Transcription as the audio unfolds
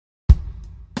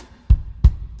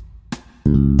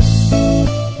Good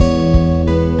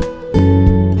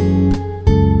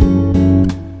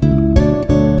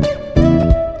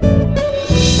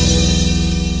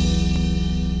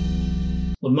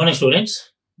morning,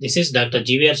 students. This is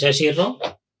Dr.GVR Seshagiri Rao,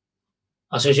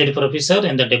 Associate Professor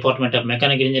in the Department of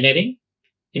Mechanical Engineering,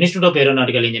 Institute of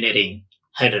Aeronautical Engineering,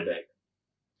 Hyderabad.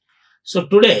 So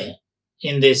today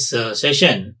in this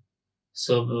session,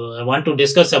 I want to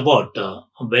discuss about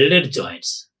welded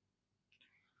joints.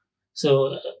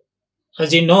 So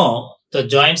as you know, the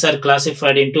joints are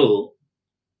classified into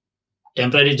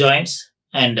temporary joints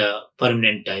and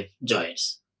permanent type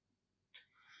joints.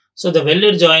 So the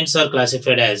welded joints are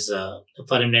classified as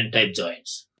permanent type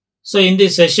joints. So in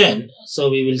this session,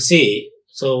 we will see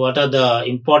what are the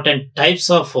important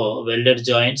types of welded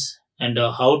joints and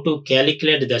how to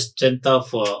calculate the strength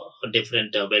of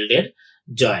different welded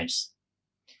joints.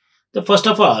 The first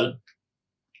of all,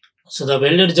 the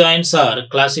welded joints are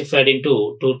classified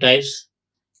into two types.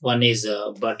 One is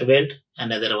butt weld,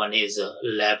 another one is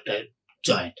lap type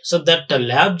joint. So that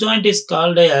lap joint is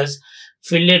called as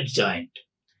fillet joint.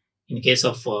 In case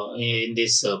of in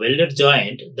this welded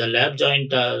joint, the lap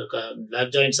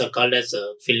joints are called as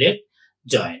fillet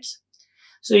joints.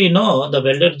 So you know the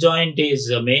welded joint is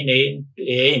the main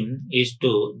aim is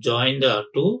to join the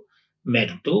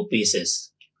two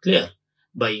pieces. Clear?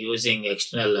 By using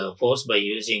external force, by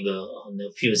using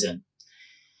fusion.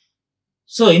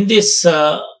 So in this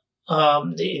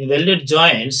in welded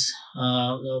joints,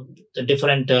 the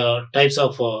different types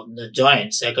of the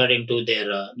joints according to their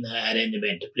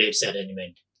arrangement, plates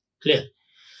arrangement. Clear?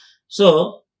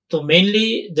 So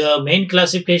mainly the main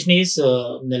classification is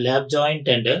the lap joint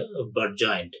and butt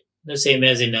joint, the same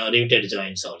as in riveted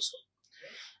joints also.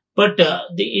 But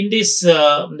in this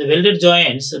the welded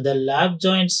joints, the lap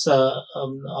joints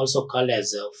also called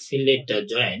as fillet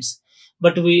joints.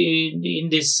 But in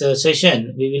this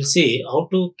session, we will see how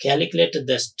to calculate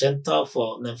the strength of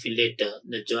the fillet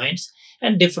the joints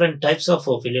and different types of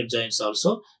fillet joints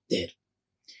also there.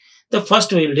 The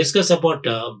first we will discuss about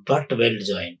butt weld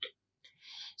joint.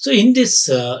 So in this,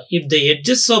 if the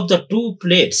edges of the two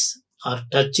plates are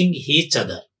touching each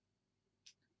other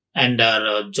and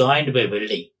are joined by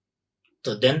welding,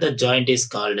 so then the joint is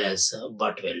called as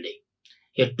butt welding.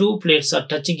 Here two plates are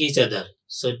touching each other.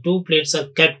 So two plates are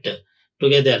kept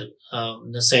together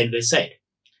side by side.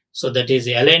 So that is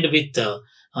aligned with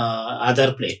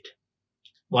other plate.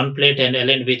 One plate and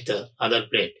aligned with other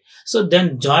plate. So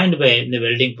then joined by the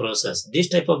welding process. This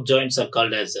type of joints are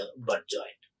called as butt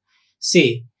joint.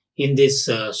 See in this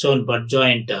shown butt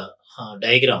joint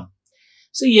diagram.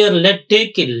 So here let's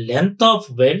take a length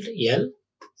of weld L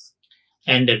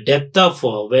and depth of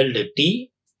weld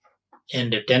T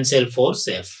and tensile force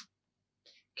F.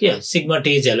 Here sigma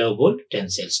T is allowable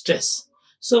tensile stress.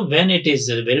 So when it is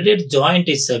a welded joint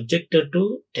is subjected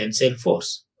to tensile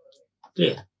force.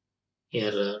 Clear?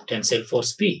 Here tensile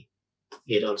force P.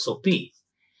 Here also P.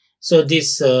 So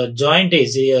this joint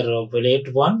is here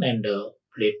plate 1 and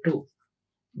plate 2.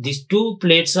 These two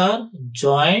plates are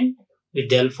joined with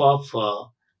the help of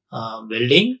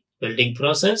welding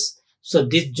process. So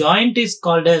this joint is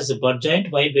called as butt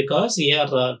joint. Why? Because here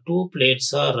two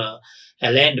plates are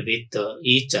aligned with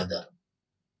each other.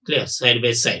 Clear? Side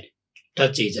by side.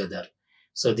 Touch each other.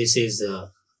 So this is the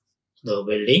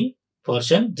welding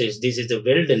portion. This is the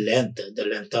weld length, the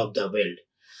length of the weld.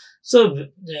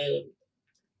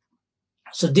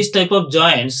 So this type of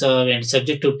joints when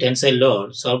subject to tensile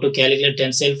load. So how to calculate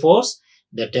tensile force?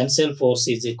 The tensile force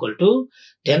is equal to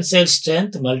tensile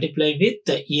strength multiplied with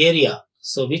the area.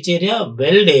 So which area?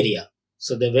 Weld area.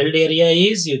 So the weld area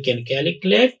is you can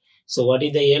calculate. So what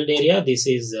is the weld area? This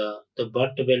is the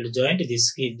butt weld joint.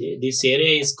 This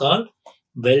area is called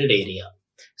weld area.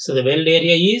 So the weld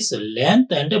area is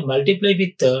length and multiply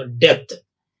with depth.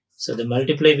 So the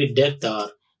multiply with depth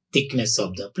or thickness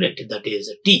of the plate, that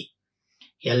is T.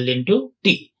 L into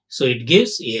T. So it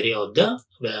gives area of the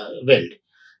weld.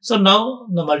 So now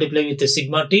the multiply with the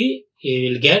sigma T,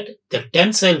 you will get the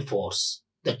tensile force,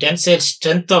 the tensile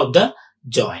strength of the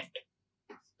joint.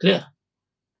 Clear?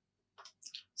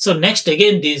 So next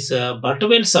again these butt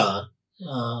welds are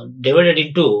divided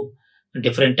into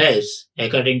different types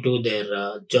according to their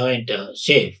joint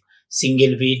shape.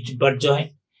 Single V butt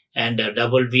joint and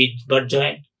double V butt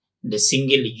joint, the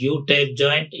single U type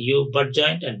joint, U butt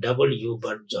joint and double U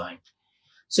butt joint.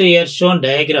 So here shown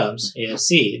diagrams, here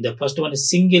see the first one is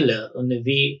single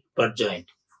V butt joint.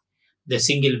 The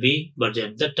single V butt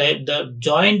joint. The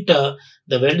joint, the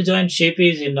weld joint shape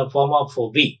is in the form of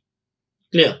V.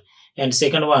 Clear? And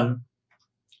second one,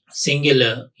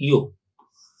 single U.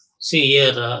 See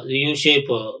here, the U shape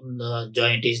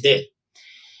joint is there.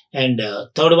 And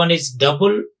third one is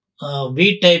double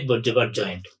V type butt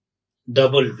joint,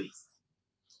 double V,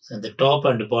 so the top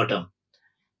and bottom.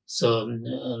 So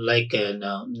like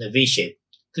the V shape,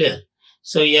 clear.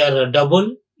 So here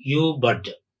double U butt.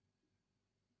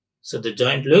 So the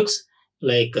joint looks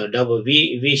like a double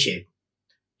V shape,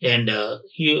 and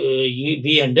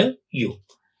V and U.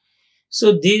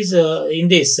 So these in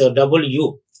this double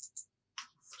U.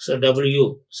 So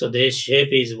W. So the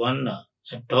shape is one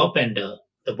at top and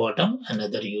the bottom,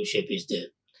 another U shape is there.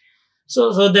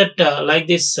 So that like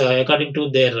this, according to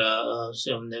their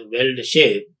the weld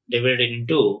shape, divided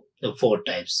into the 4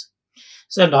 types.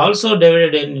 So and also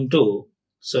divided into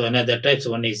so another types.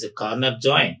 One is the corner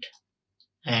joint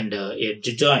and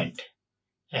edge joint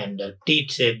and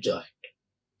T-shaped joint.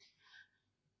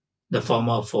 The form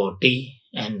of T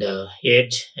and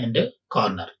edge and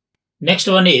corner. Next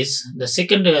one is the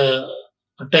second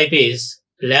type is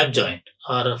lap joint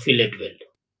or fillet weld.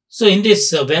 So in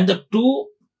this, when the two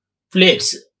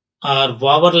plates are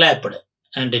overlapped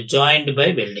and joined by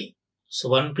welding, so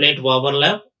one plate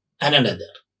overlap and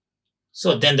another.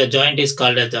 So then the joint is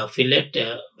called as the fillet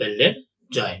welded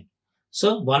joint.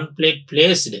 So one plate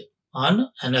placed on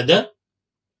another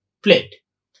plate.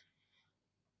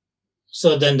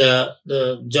 So then the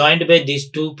joined by these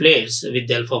two plates with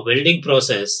the help of welding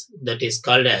process, that is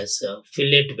called as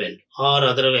fillet weld or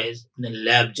otherwise the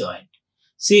lap joint.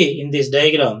 See in this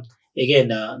diagram again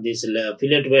this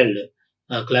fillet weld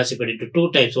classified into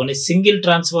 2 types. One is single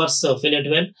transverse fillet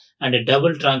weld and a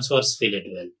double transverse fillet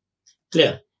weld.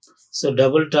 Clear? So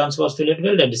double transverse fillet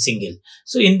weld and single.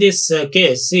 So in this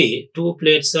case, see, 2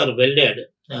 plates are welded,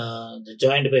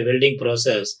 joined by welding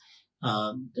process.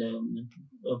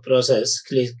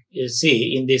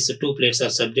 See, in these 2 plates are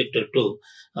subjected to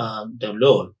the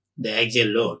load, the axial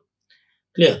load.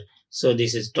 Clear? So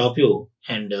this is top view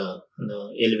and the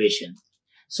elevation.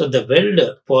 So the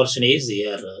weld portion is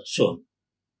here shown.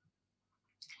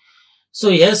 So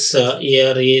yes,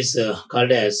 here is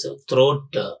called as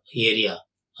throat area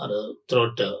or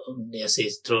throat. Yes,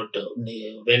 is throat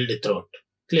weld throat.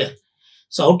 Clear?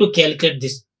 So how to calculate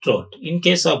this throat? In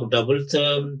case of double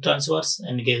transverse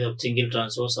and in case of single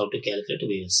transverse, how to calculate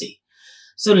we will see.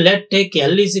 So let take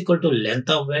L is equal to length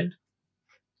of weld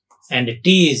and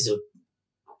T is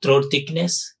throat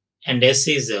thickness and S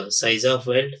is size of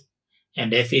weld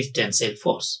and F is tensile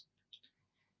force.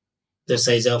 The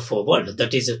size of weld,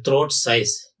 that is the throat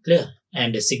size. Clear?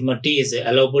 And sigma T is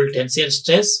allowable tensile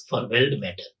stress for weld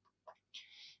metal.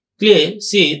 Clear?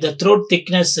 See the throat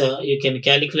thickness you can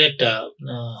calculate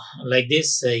like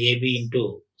this AB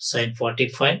into sine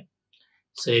 45.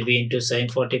 So AB into sine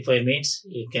 45 means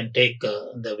you can take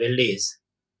the weld is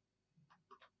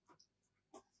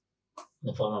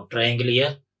in the form of triangle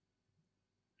here.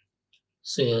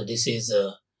 So this is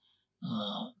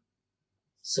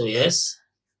so yes,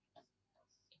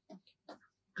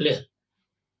 clear,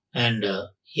 and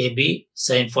AB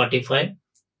sine 45.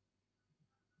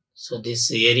 So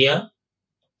this area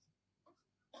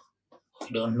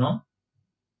we don't know.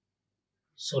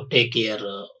 So take here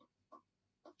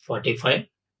 45,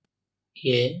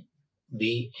 A,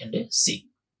 B and C.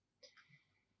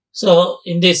 So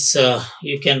in this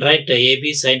you can write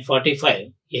AB sine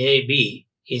 45. AB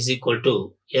is equal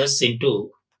to S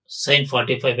into sine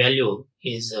 45 value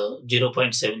is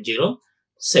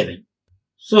 0.707.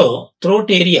 So throat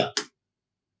area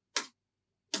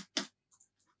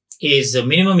is the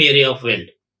minimum area of weld.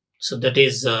 So that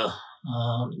is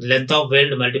length of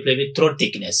weld multiplied with throat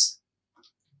thickness.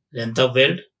 Length of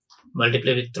weld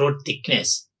multiplied with throat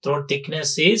thickness. Throat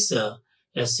thickness is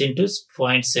S into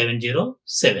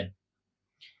 0.707.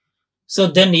 So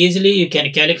then easily you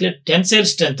can calculate tensile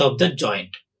strength of the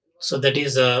joint. So that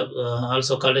is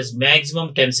also called as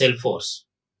maximum tensile force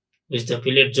which the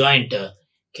fillet joint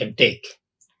can take.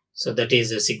 So that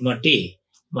is sigma T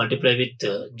multiplied with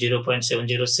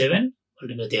 0.707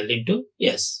 multiplied with L into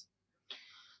S.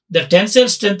 The tensile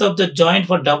strength of the joint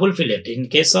for double fillet, in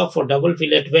case of for double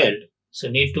fillet weld, so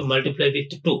need to multiply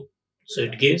with 2. So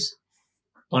it gives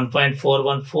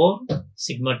 1.414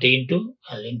 sigma T into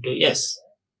L into S.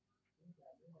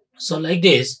 So like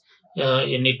this,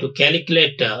 you need to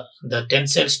calculate the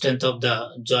tensile strength of the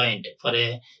joint for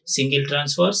a single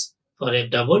transverse, for a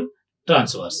double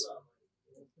transverse.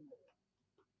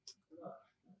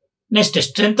 Next,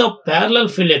 strength of parallel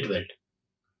fillet weld.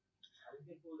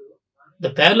 The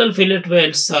parallel fillet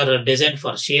welds are designed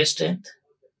for shear strength.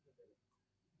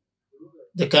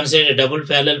 They consider a double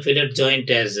parallel fillet joint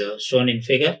as shown in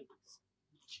figure.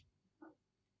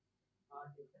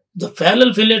 The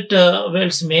parallel fillet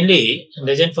welds mainly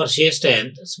designed for shear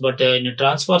strength, but in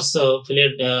transverse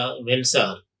fillet welds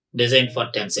are designed for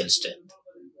tensile strength.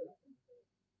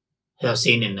 You have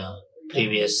seen in a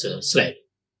previous slide.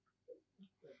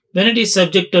 When it is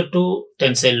subjected to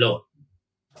tensile load,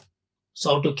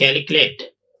 so how to calculate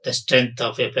the strength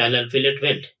of a parallel fillet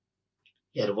weld?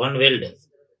 Here one weld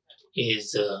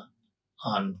is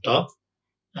on top,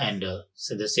 and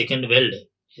so the second weld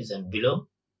is on below,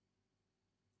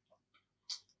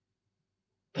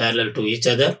 parallel to each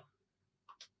other.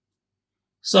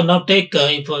 So now take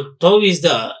if tau is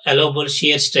the allowable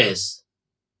shear stress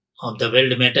of the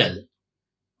weld metal,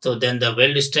 so then the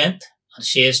weld strength or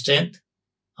shear strength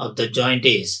of the joint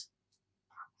is,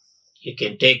 you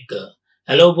can take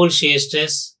allowable shear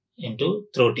stress into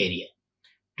throat area,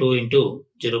 2 into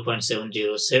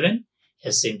 0.707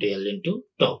 S into L into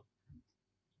tau.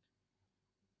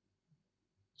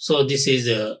 So this is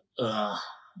the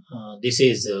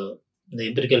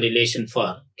empirical relation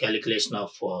for calculation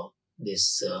of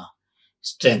this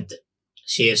strength,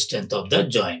 shear strength of the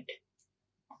joint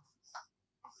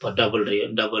for double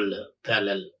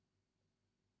parallel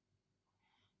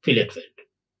fillet weld.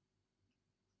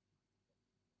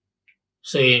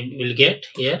 So you will get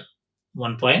here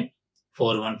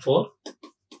 1.414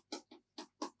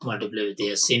 multiplied with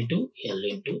S into L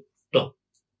into tau.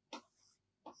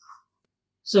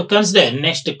 So consider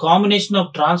next combination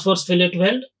of transverse fillet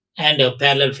weld and a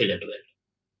parallel fillet weld.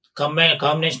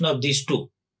 Combination of these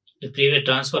two, the previous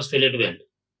transverse fillet weld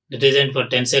designed for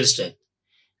tensile strength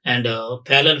and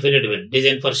parallel fillet weld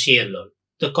designed for shear load.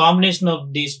 The combination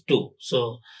of these two,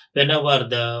 so whenever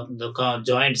the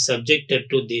joint subjected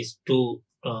to these two,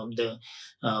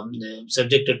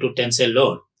 subjected to tensile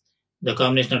load, the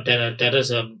combination of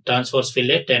transverse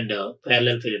fillet and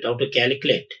parallel fillet, how to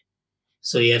calculate?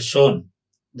 So here shown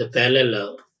the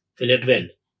parallel fillet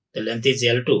weld, the length is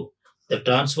L2. The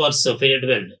transverse fillet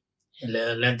weld,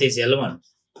 length is L1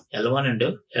 and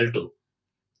L2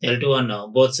 on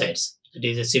both sides. It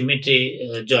is a symmetry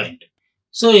joint.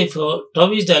 So if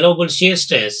tau is the allowable shear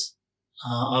stress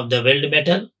of the weld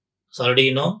metal, so already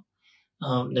you know,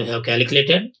 we have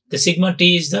calculated. The sigma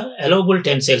T is the allowable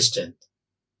tensile strength.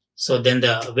 So then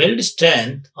the weld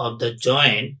strength of the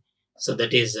joint, so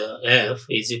that is F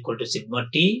is equal to sigma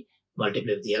T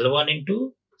multiplied with L1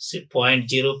 into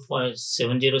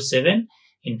 0.0707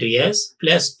 into S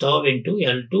plus tau into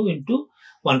L2 into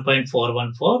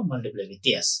 1.414 multiplied with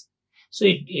S. So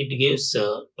it gives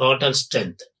total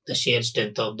strength, the shear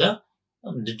strength of the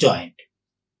joint.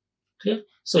 Clear?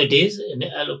 So it is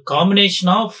a combination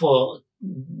of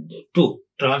two,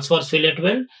 transverse fillet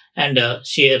weld and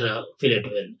shear fillet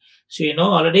weld. So you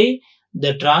know already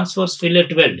the transverse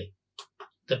fillet weld,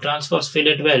 the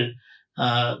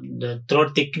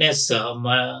throat thickness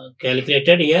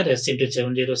calculated here S into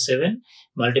 707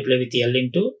 multiplied with L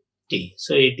into T.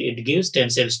 So it gives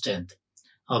tensile strength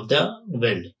of the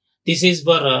weld. This is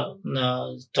for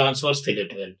transverse fillet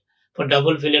weld. For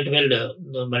double fillet weld,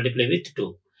 multiply with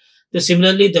 2.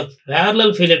 Similarly, the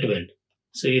parallel fillet weld.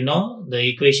 So you know the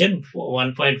equation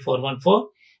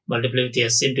 1.414 multiplied with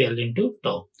S into L into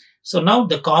tau. So now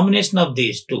the combination of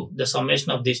these two, the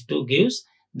summation of these two gives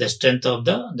the strength of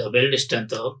the weld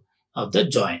strength of the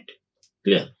joint.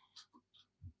 Clear?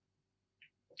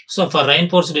 So for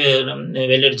reinforced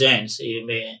welded joints, you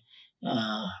may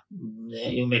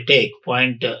take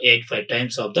 0.85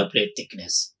 times of the plate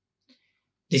thickness.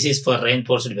 This is for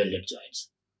reinforced welded joints.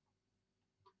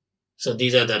 So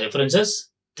these are the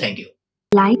references. Thank you.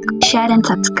 Like, share and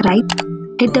subscribe.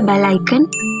 Hit the bell icon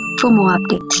for more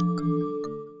updates.